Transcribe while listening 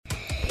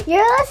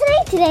You're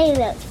listening to Daily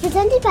Notes,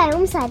 presented by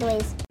Home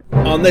Sideways.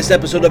 On this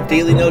episode of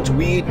Daily Notes,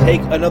 we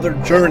take another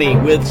journey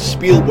with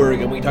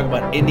Spielberg, and we talk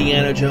about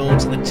Indiana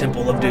Jones and the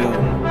Temple of Doom.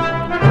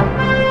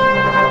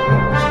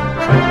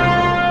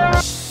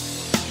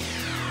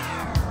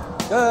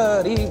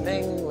 Good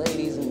evening,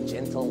 ladies and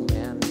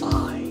gentlemen.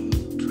 I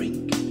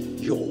drink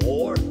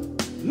your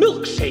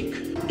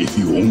milkshake. If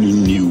you only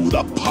knew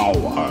the power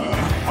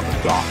of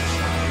the dark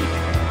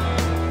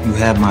side. You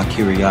have my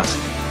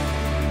curiosity.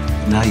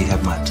 Now you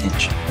have my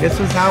attention. This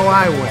is how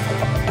I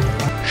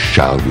win.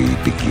 Shall we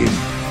begin?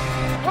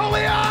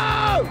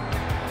 Julio!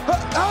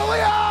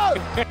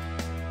 Julio!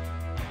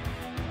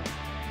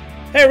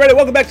 Hey everybody,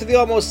 welcome back to the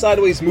Almost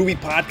Sideways Movie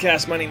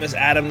Podcast. My name is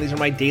Adam. These are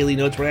my Daily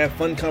Notes where I have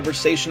fun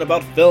conversation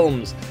about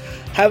films.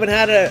 Haven't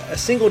had a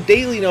single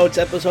Daily Notes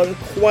episode in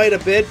quite a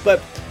bit,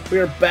 but we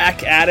are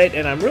back at it,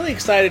 and I'm really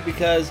excited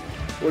because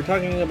we're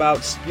talking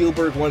about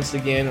Spielberg once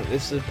again.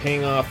 This is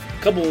paying off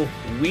a couple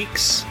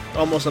weeks,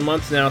 almost a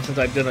month now, since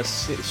I've done a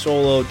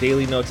solo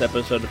Daily Notes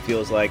episode. It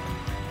feels like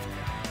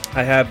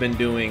I have been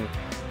doing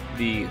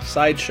the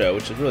sideshow,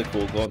 which is really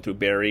cool, going through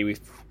Barry.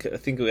 I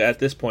think at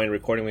this point,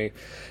 recording, we've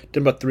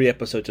done about 3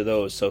 episodes of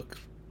those, so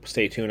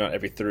stay tuned. On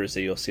every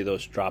Thursday, you'll see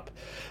those drop.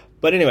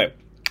 But anyway,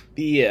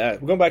 we're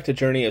going back to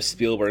Journey of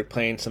Spielberg,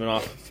 playing something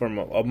off from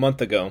a month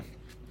ago.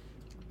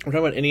 We're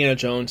talking about Indiana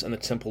Jones and the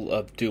Temple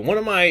of Doom. One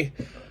of my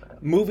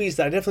movies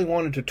that I definitely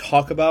wanted to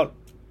talk about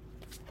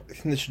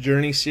in this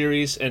Journey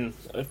series, and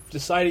I've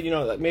decided,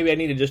 that maybe I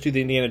need to just do the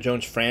Indiana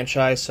Jones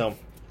franchise, so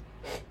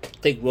I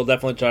think we'll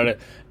definitely try to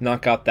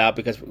knock out that,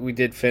 because we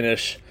did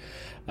finish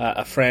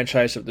a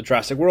franchise of the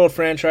Jurassic World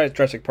franchise,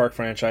 Jurassic Park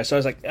franchise, so I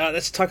was like,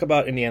 let's talk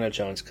about Indiana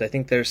Jones, because I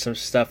think there's some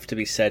stuff to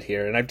be said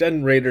here, and I've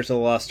done Raiders of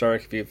the Lost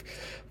Ark. If you've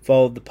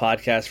followed the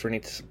podcast for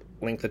any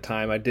length of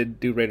time, I did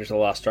do Raiders of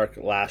the Lost Ark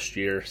last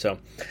year, so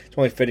it's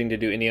only fitting to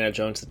do Indiana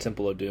Jones, the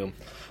Temple of Doom.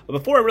 But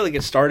before I really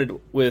get started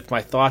with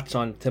my thoughts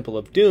on Temple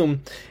of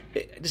Doom,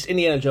 just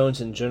Indiana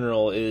Jones in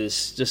general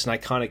is just an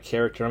iconic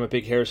character. I'm a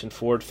big Harrison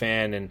Ford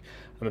fan, and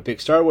I'm a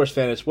big Star Wars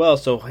fan as well,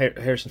 so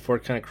Harrison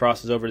Ford kind of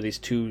crosses over these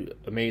two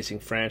amazing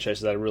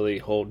franchises that I really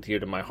hold dear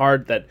to my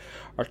heart, that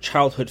are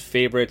childhood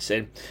favorites,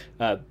 and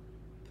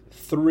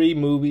 3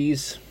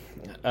 movies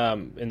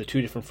in the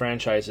 2 different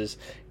franchises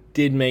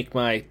did make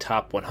my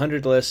top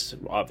 100 list.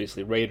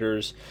 Obviously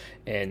Raiders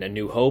and A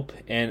New Hope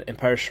and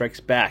Empire Strikes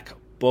Back.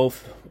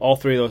 All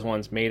 3 of those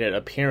ones made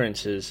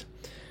appearances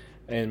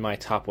in my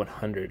top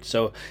 100.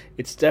 So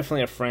it's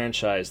definitely a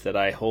franchise that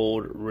I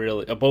hold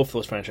really, both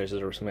those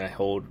franchises are something I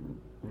hold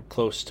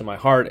close to my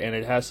heart, and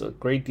it has a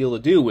great deal to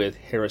do with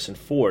Harrison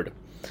Ford.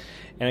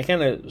 And I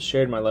kind of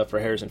shared my love for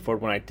Harrison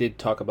Ford when I did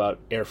talk about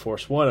Air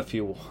Force One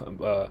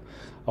a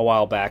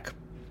while back.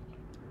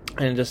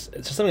 And it's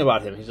just something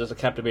about him. He's just a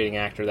captivating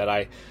actor that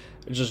I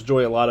just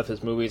enjoy a lot of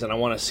his movies, and I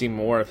want to see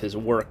more of his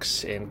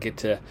works and get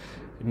to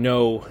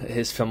know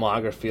his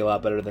filmography a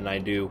lot better than I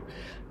do.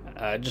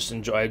 I just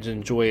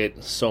enjoy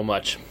it so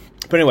much.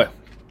 But anyway,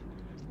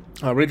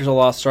 Raiders of the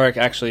Lost Ark,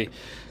 actually,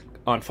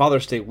 on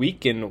Father's Day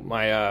weekend,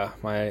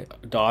 my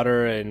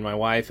daughter and my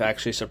wife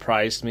actually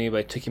surprised me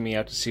by taking me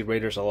out to see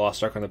Raiders of the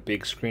Lost Ark on the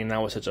big screen.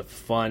 That was such a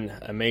fun,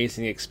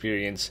 amazing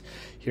experience,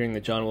 hearing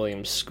the John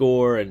Williams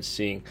score and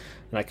seeing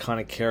an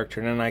iconic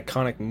character and an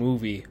iconic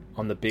movie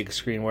on the big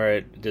screen where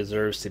it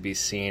deserves to be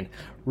seen.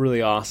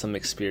 Really awesome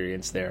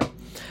experience there.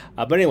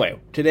 But anyway,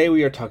 today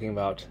we are talking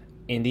about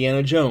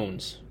Indiana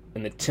Jones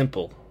and the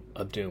Temple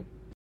of Doom.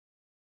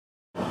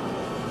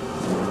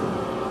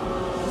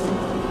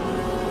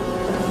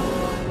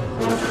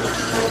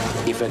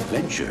 If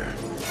adventure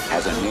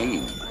has a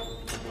name,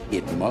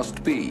 it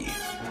must be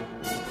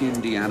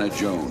Indiana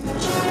Jones.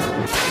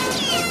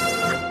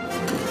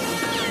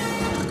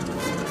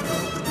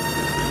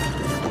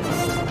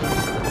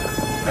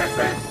 This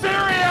is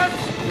serious!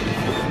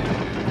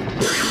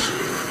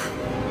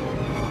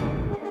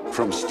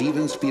 From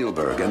Steven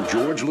Spielberg and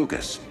George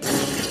Lucas,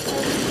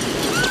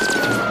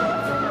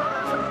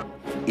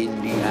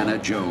 Indiana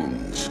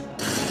Jones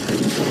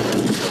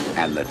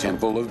and the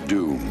Temple of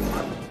Doom.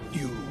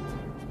 You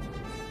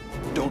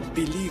don't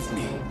believe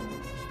me.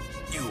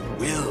 You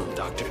will,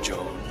 Dr.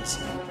 Jones.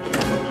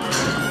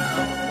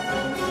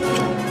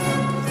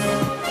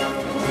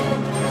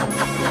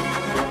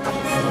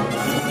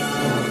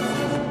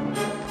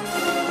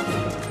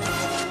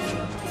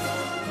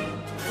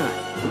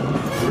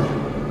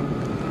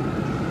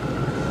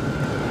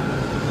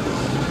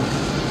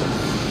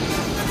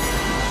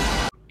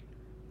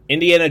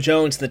 Indiana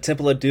Jones and the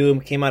Temple of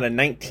Doom came out in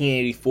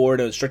 1984.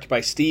 It was directed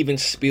by Steven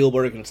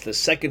Spielberg, and it's the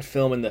second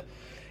film in the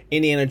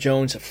Indiana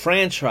Jones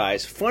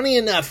franchise. Funny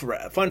enough,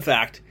 fun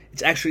fact,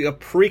 it's actually a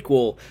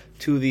prequel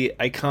to the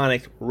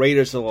iconic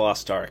Raiders of the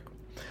Lost Ark.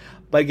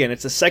 But again,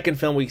 it's the second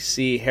film we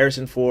see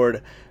Harrison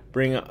Ford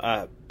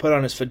put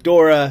on his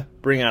fedora,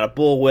 bring out a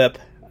bullwhip,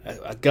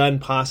 a gun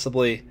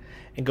possibly,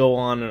 and go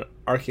on an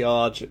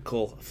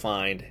archaeological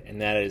find,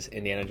 and that is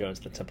Indiana Jones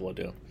and the Temple of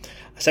Doom.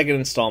 A second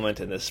installment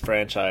in this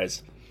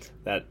franchise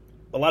that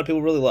a lot of people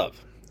really love.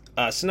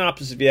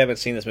 Synopsis, if you haven't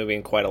seen this movie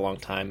in quite a long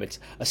time, it's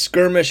a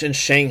skirmish in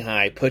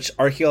Shanghai puts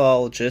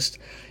archaeologist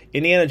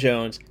Indiana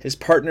Jones, his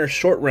partner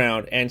Short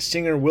Round, and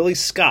singer Willie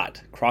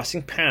Scott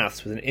crossing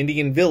paths with an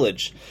Indian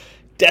village,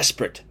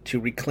 desperate to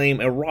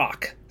reclaim a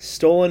rock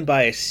stolen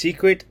by a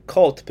secret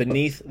cult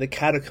beneath the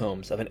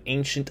catacombs of an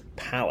ancient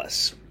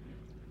palace.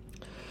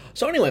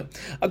 So anyway,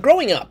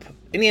 growing up,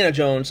 Indiana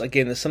Jones,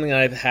 again, is something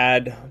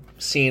I've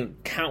seen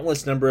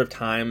countless number of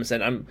times,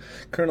 and I'm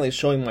currently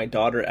showing my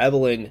daughter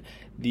Evelyn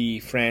the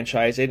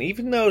franchise, and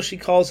even though she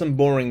calls him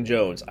Boring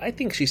Jones, I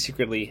think she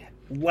secretly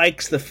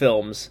likes the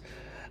films.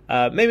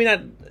 Maybe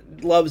not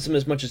loves them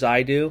as much as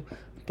I do,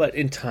 but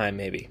in time,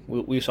 maybe.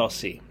 We shall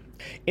see.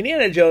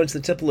 Indiana Jones, The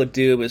Temple of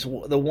Doom is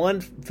the one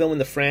film in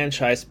the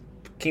franchise,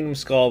 Kingdom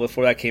Skull,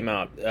 before that came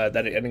out, that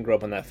I didn't grow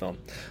up on that film.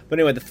 But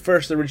anyway,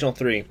 the original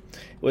three,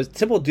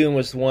 Temple of Doom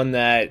was the one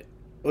that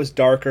was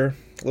darker,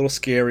 a little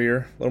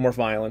scarier, a little more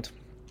violent.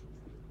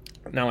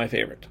 Not my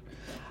favorite.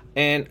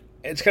 And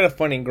it's kind of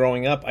funny,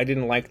 growing up, I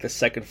didn't like the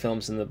second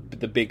films in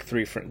the big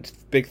three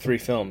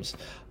films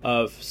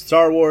of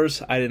Star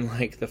Wars. I didn't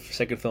like the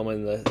second film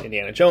in the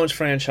Indiana Jones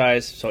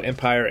franchise, so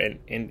Empire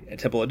and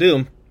Temple of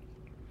Doom.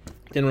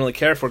 Didn't really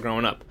care for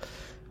growing up.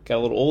 Got a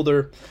little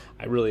older.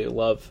 I really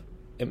love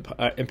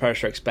Empire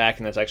Strikes Back,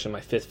 and that's actually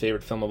my 5th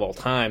favorite film of all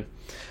time.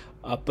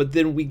 But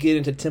then we get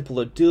into Temple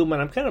of Doom,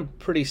 and I'm kind of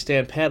pretty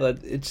stand pat.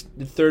 It's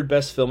the 3rd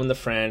best film in the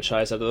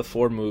franchise out of the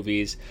 4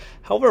 movies.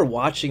 However,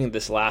 watching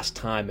this last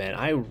time, man,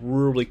 I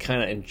really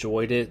kind of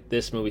enjoyed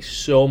this movie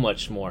so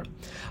much more.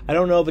 I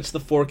don't know if it's the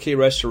 4K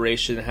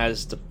restoration that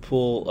has to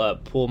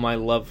pull my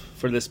love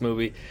for this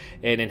movie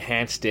and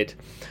enhanced it.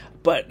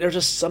 But there's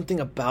just something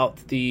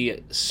about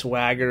the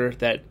swagger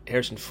that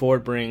Harrison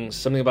Ford brings,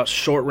 something about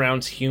Short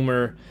Round's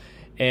humor,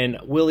 and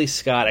Willie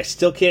Scott, I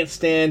still can't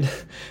stand.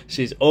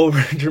 She's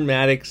over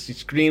dramatic. She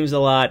screams a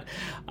lot.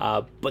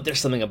 But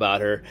there's something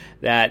about her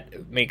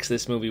that makes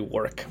this movie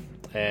work.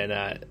 And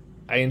I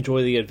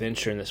enjoy the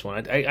adventure in this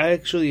one. I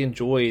actually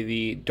enjoy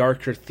the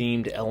darker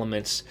themed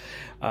elements.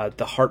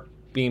 The heart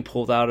being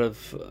pulled out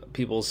of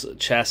people's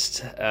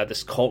chest.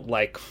 This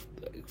cult-like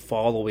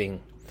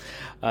following.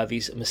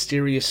 These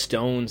mysterious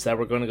stones that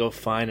we're going to go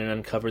find and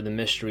uncover the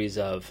mysteries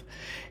of.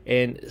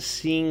 And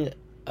seeing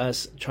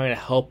us trying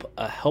to help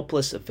a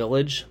helpless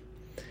village,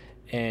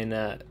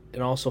 and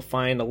also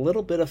find a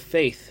little bit of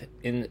faith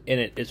in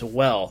it as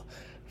well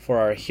for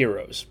our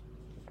heroes.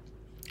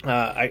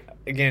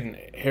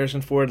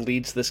 Harrison Ford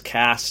leads this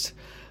cast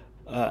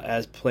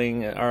as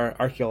playing our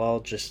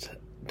archaeologist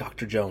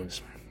Dr.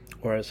 Jones,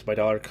 or as my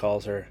daughter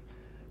calls her,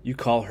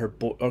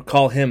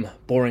 call him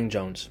Boring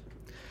Jones.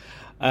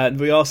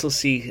 We also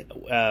see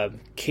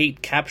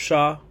Kate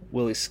Capshaw,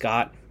 Willie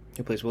Scott,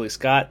 who plays Willie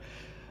Scott.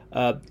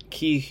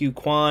 Ki Hu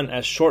Kwan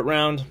as Short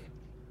Round,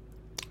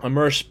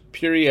 Amersh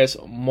Puri as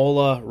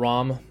Mola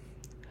Ram,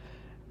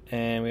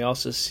 and we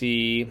also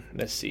see,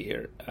 let's see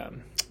here, I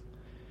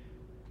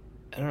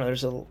don't know,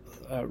 there's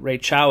a Ray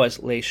Chow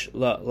as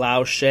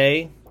Lao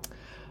She,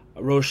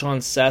 Roshan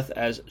Seth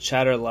as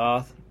Chatter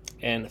Loth,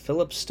 and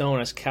Philip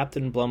Stone as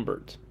Captain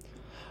Blumbert.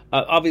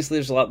 Obviously,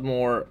 there's a lot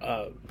more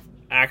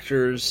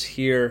actors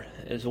here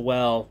as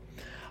well.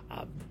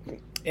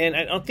 And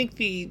I don't think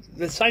the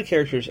side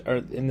characters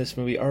in this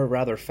movie are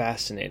rather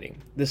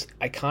fascinating. This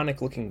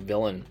iconic-looking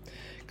villain,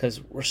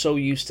 because we're so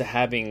used to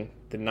having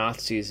the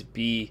Nazis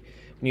be...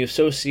 When you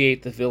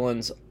associate the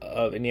villains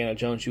of Indiana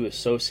Jones, you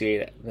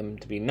associate them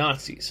to be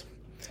Nazis.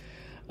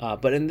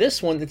 But in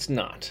this one, it's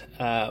not.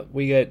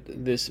 We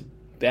get this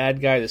bad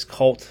guy, this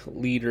cult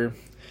leader,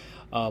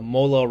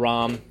 Mola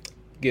Ram,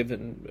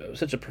 given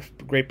such a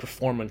great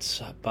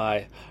performance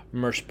by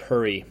Amersh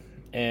Puri.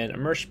 And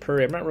Amersh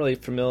Puri, I'm not really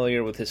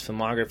familiar with his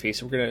filmography,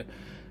 so we're going to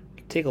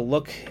take a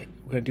look.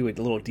 We're going to do a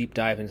little deep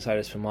dive inside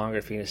his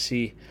filmography to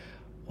see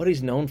what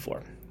he's known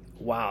for.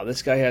 Wow,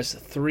 this guy has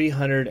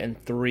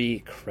 303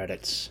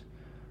 credits.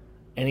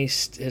 And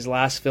his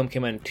last film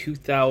came out in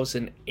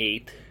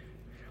 2008.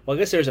 Well, I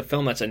guess there's a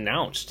film that's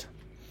announced,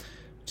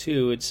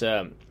 too.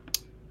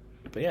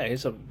 But yeah,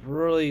 he's a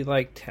really,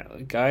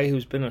 guy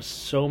who's been in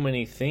so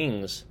many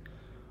things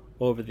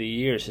over the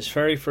years. His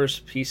very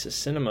first piece of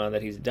cinema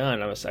that he's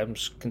done, I'm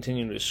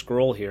continuing to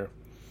scroll here.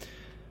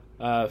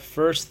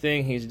 First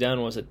thing he's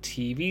done was a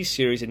TV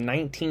series in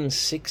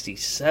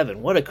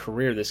 1967. What a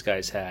career this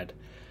guy's had.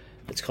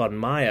 It's called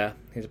Maya.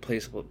 He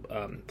plays a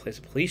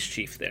police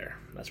chief there.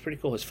 That's pretty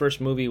cool. His first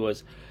movie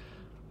was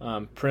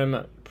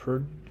Prem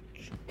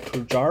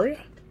Pujari.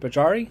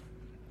 Came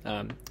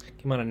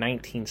out in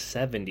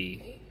 1970.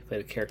 He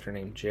played a character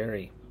named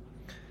Jerry.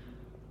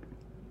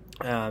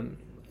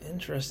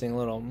 Interesting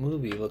little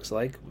movie, looks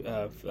like.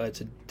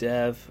 It's a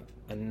Dev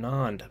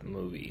Anand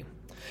movie.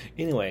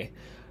 Anyway,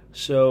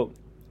 so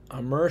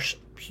Amersh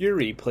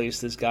Puri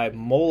plays this guy,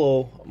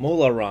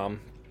 Mola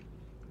Ram,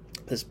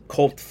 this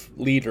cult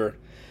leader.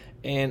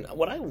 And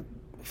what I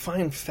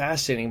find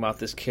fascinating about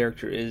this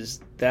character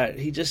is that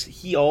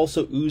he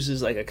also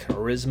oozes like a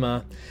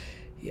charisma.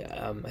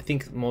 I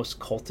think most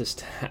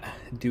cultists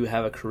do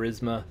have a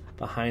charisma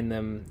behind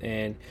them,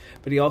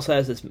 but he also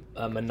has this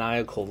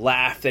maniacal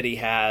laugh that he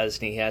has,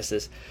 and he has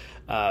this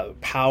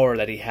power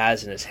that he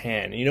has in his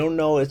hand. And you don't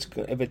know if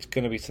it's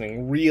going to be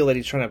something real that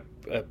he's trying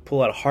to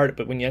pull out a heart,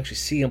 but when you actually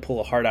see him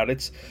pull a heart out,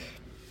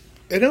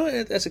 I know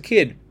as a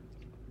kid,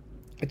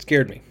 it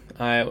scared me.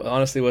 I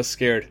honestly was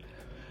scared,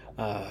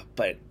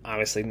 but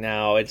obviously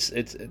now it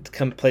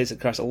plays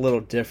across a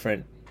little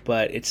different.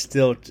 But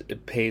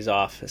it pays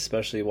off,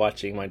 especially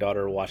watching my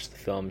daughter watch the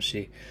film.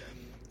 She,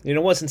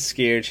 wasn't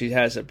scared. She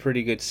has a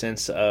pretty good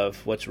sense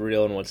of what's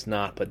real and what's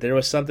not. But there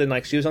was something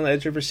like she was on the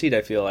edge of her seat,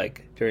 I feel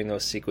like, during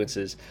those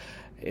sequences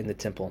in the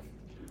temple.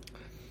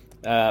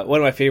 One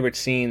of my favorite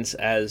scenes,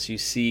 as you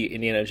see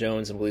Indiana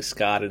Jones and Willie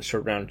Scott in a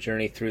short round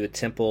journey through the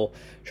temple,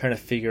 trying to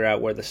figure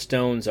out where the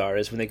stones are,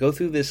 is when they go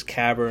through this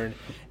cavern,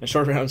 and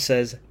Short Round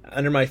says,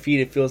 "Under my feet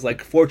it feels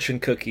like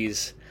fortune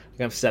cookies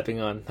I'm stepping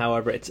on."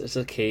 However, it's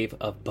a cave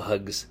of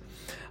bugs.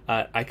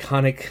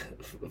 Iconic,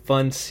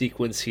 fun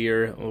sequence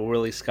here where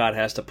Willie Scott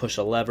has to push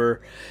a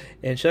lever,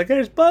 and she's like,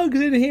 "There's bugs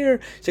in here."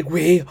 It's like,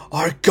 "We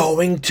are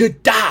going to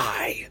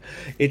die."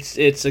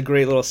 It's a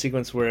great little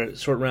sequence where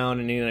Short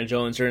Round and Indiana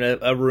Jones are in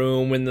a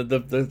room when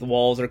the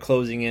walls are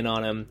closing in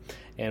on him,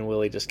 and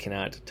Willie just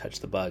cannot touch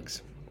the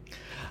bugs.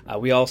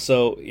 We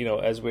also,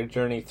 as we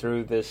journey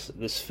through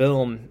this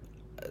film,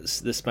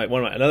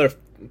 another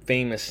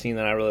famous scene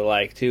that I really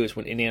like too is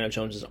when Indiana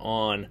Jones is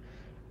on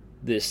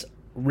this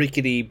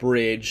rickety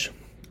bridge.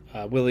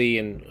 Willie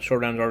and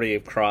Short Round already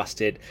have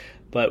crossed it,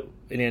 but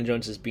Indiana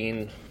Jones is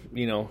being,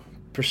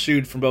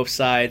 pursued from both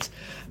sides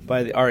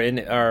by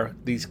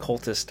these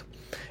cultists,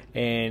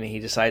 and he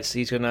decides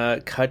he's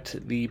gonna cut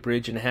the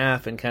bridge in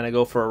half and kind of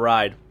go for a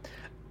ride.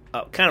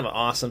 Kind of an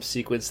awesome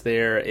sequence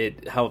there.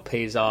 How it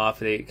pays off.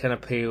 They kind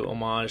of pay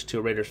homage to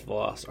a Raiders of the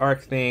Lost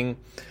Ark thing.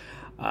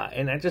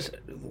 And I just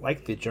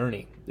like the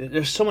journey.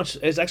 There's so much.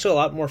 It's actually a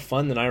lot more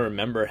fun than I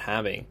remember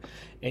having.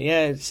 And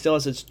yeah, it still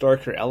has its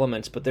darker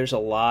elements, but there's a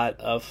lot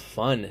of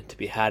fun to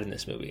be had in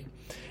this movie.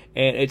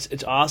 And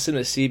it's awesome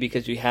to see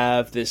because you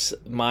have this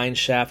mine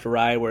shaft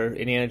ride where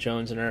Indiana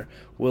Jones and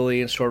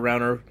Willie and Short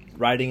Round are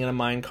riding in a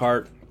mine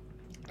cart.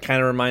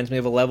 Kind of reminds me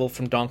of a level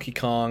from Donkey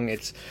Kong.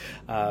 It's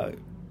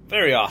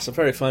very awesome,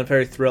 very fun,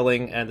 very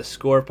thrilling. And the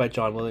score by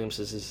John Williams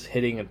is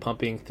hitting and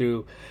pumping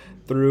through,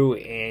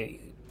 and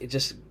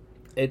there's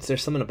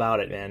something about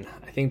it, man.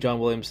 I think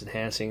John Williams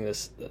enhancing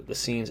the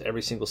scenes,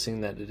 every single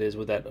scene that it is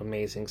with that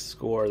amazing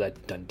score,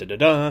 that dun da da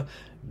da,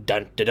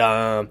 dun da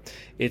da.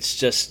 It's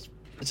just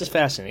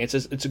fascinating.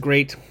 It's a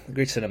great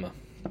cinema.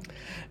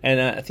 And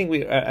I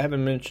think I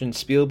haven't mentioned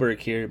Spielberg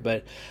here,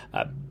 but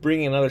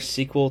bringing another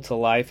sequel to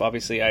life.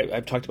 Obviously,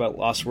 I've talked about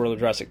Lost World of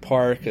Jurassic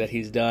Park that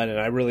he's done, and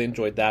I really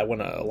enjoyed that one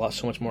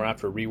so much more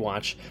after a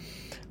rewatch.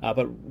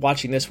 But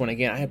watching this one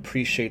again, I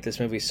appreciate this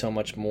movie so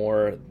much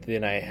more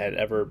than I had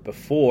ever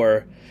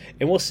before.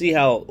 And we'll see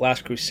how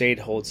Last Crusade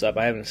holds up.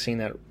 I haven't seen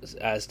that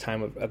at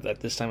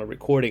this time of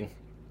recording,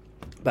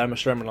 but I'm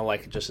sure I'm going to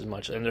like it just as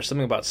much. And there's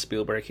something about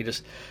Spielberg. He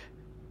just,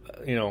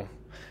 maybe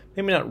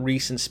not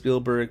recent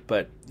Spielberg,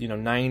 but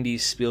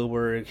 90s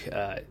Spielberg.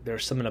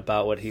 There's something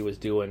about what he was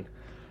doing.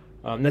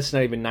 That's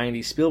not even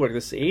 90s Spielberg.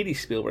 This is 80s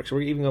Spielberg. So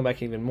we're even going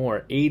back even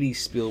more. 80s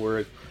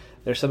Spielberg.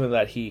 There's something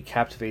that he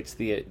captivates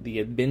the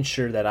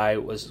adventure that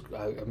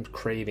I'm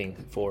craving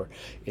for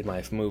in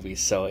my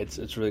movies. So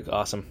it's really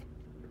awesome.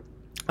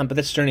 But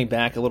let's journey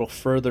back a little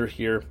further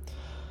here.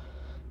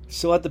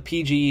 Still at the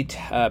PG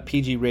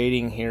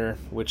rating here,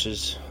 which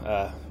is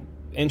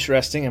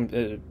interesting.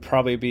 It'd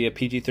probably be a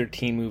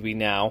PG-13 movie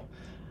now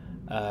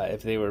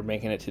if they were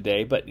making it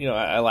today. But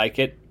I like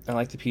it. I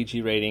like the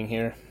PG rating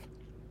here.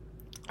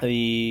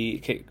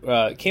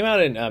 Came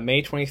out in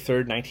May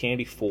 23rd,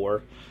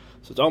 1984.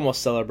 So it's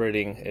almost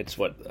celebrating its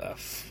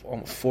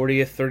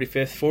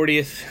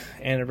 40th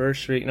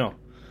anniversary. No,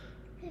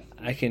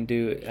 I can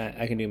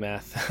do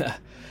math.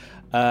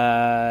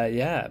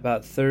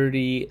 About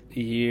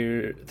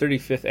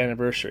 35th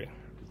anniversary.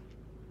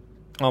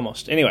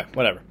 Almost. Anyway,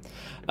 whatever.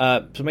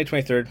 So May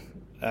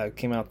 23rd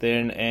came out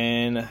then,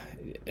 and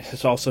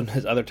it's also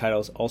his other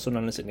titles, also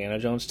known as Indiana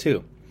Jones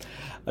 2.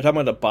 I'm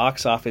talking about the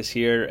box office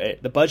here.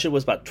 The budget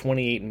was about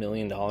 $28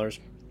 million.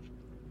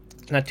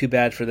 Not too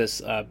bad for this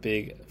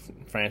big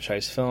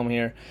franchise film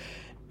here,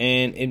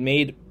 and it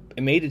made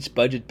its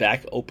budget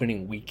back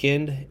opening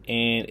weekend,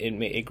 and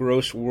it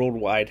grossed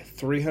worldwide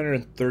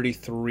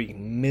 $333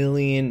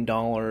 million,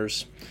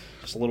 just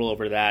a little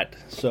over that.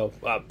 So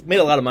made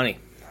a lot of money,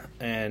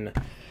 and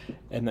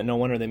no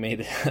wonder they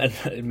made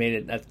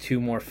it 2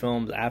 more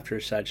films after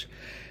such.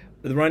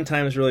 The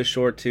runtime is really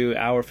short too,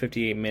 hour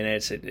 58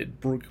 minutes. It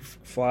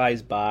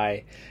flies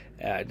by.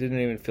 It didn't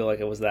even feel like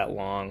it was that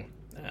long.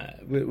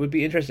 It would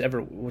be interesting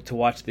ever to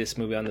watch this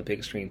movie on the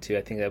big screen too.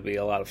 I think that would be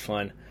a lot of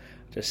fun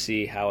to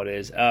see how it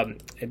is.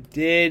 It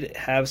did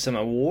have some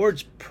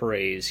awards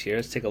praise here.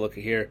 Let's take a look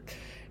at here.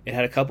 It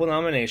had a couple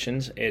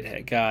nominations.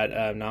 It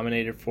got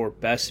nominated for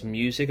Best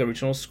Music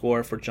Original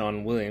Score for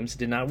John Williams. It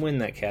did not win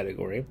that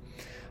category.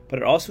 But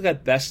it also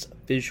got Best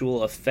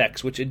Visual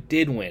Effects, which it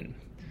did win.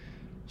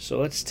 So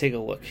let's take a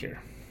look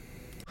here.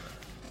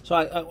 So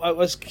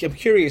I'm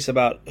curious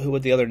about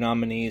what the other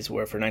nominees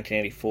were for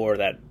 1984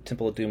 that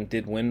Temple of Doom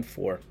did win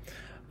for.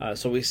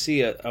 So we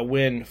see a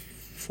win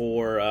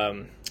for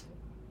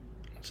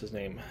what's his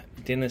name,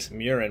 Dennis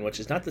Muren,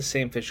 which is not the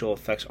same visual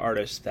effects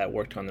artist that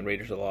worked on the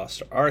Raiders of the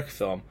Lost Ark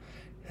film.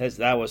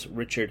 That was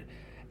Richard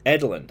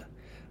Edlund.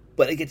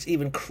 But it gets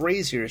even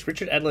crazier. Is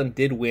Richard Edlund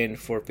did win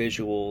for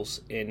visuals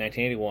in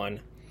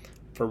 1981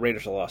 for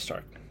Raiders of the Lost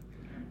Ark.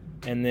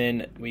 And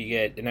then we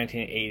get, in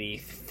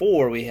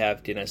 1984, we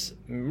have Dennis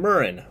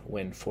Muren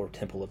win for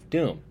Temple of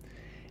Doom.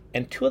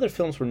 And two other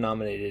films were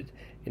nominated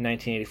in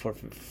 1984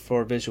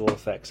 for visual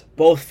effects.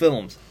 Both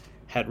films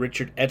had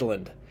Richard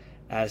Edlund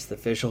as the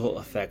visual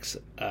effects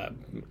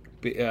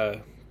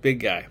big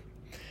guy.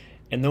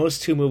 And those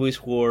two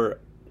movies were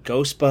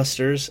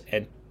Ghostbusters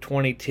and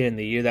 2010,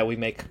 the year that we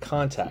make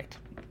contact.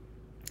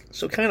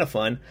 So kind of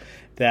fun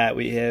that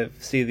we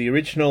see the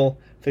original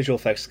visual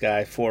effects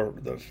guy for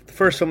the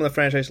first film of the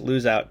franchise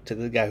lose out to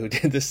the guy who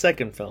did the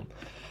second film.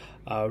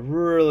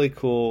 Really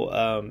cool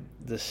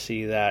to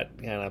see that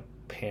kind of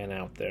pan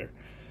out there.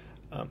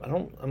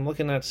 I'm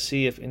looking at to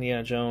see if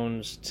Indiana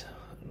Jones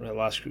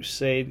Last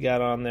Crusade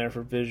got on there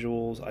for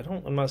visuals.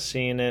 I'm not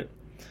seeing it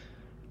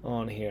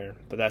on here,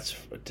 but that's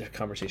a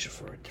conversation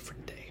for a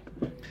different day.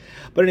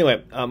 But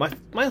anyway,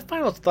 my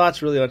final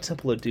thoughts really on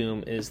Temple of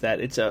Doom is that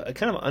it's a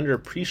kind of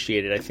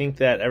underappreciated. I think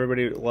that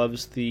everybody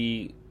loves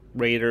the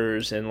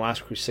Raiders, and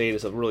Last Crusade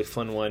is a really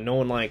fun one. No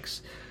one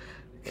likes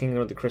Kingdom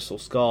of the Crystal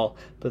Skull,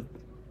 but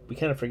we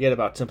kind of forget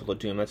about Temple of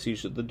Doom. That's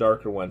usually the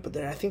darker one. But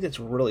I think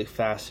that's really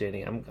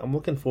fascinating. I'm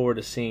looking forward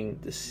to seeing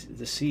this,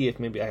 to see if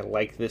maybe I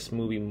like this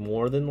movie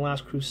more than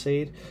Last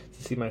Crusade,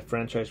 to see my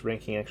franchise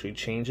ranking actually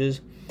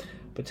changes.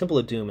 But Temple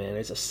of Doom, man,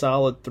 it's a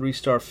solid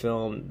 3-star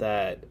film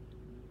that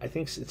I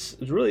think it's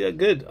really a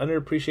good,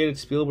 underappreciated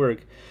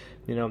Spielberg.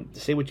 You know,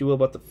 say what you will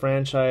about the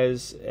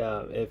franchise.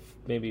 If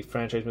maybe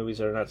franchise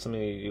movies are not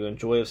something you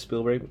enjoy of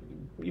Spielberg,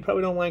 you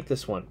probably don't like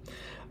this one.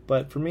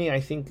 But for me, I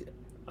think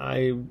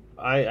I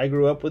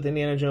grew up with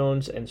Indiana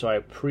Jones, and so I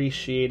have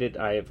appreciated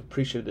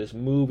this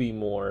movie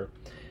more.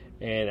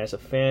 And as a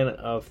fan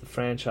of the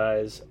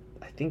franchise,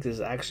 I think this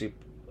is actually,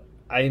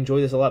 I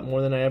enjoy this a lot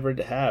more than I ever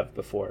have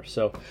before.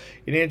 So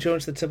Indiana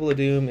Jones: The Temple of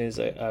Doom is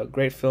a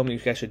great film you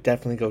guys should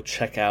definitely go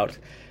check out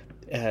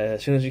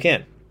as soon as you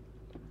can.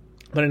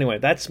 But anyway,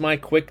 that's my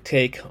quick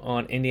take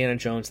on Indiana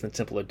Jones and the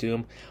Temple of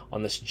Doom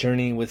on this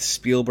journey with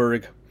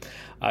Spielberg.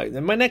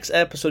 In my next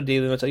episode of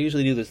Daily Notes, I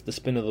usually do the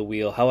spin of the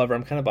wheel. However,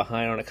 I'm kind of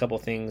behind on a couple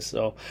things,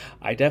 so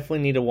I definitely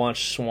need to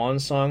watch Swan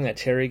Song that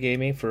Terry gave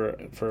me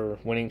for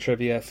winning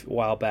trivia a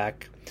while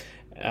back.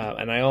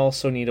 And I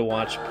also need to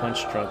watch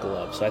Punch Drunk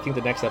Love. So I think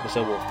the next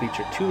episode will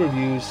feature 2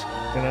 reviews.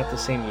 They're not the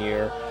same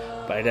year,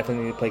 but I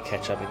definitely need to play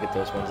catch up and get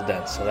those ones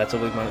done. So that's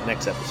will be my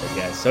next episode,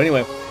 guys. So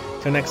anyway,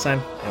 until next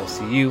time, I will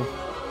see you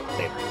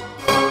later.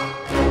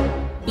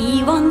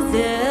 一王子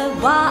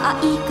哇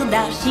一口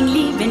到心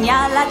里边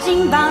要拉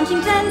近绑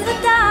情真知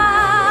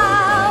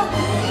道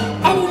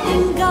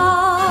Anything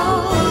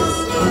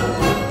goes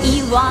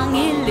一往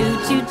一路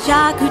去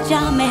找口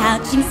罩美好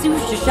情愫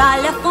是耍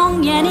了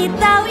疯眼一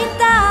刀一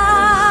刀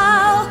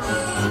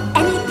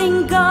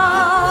Anything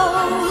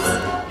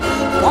goes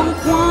光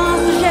光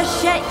是热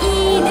血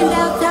一点到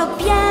头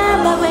偏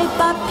把尾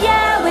巴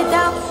偏味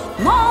道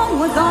梦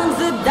我总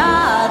知道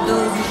都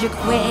是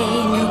会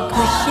努克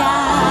下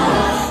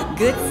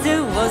各自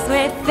我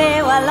随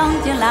飞我龙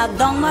井劳动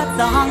我从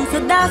此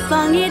到送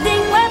一定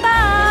会报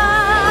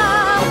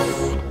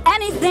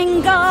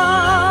Anything goes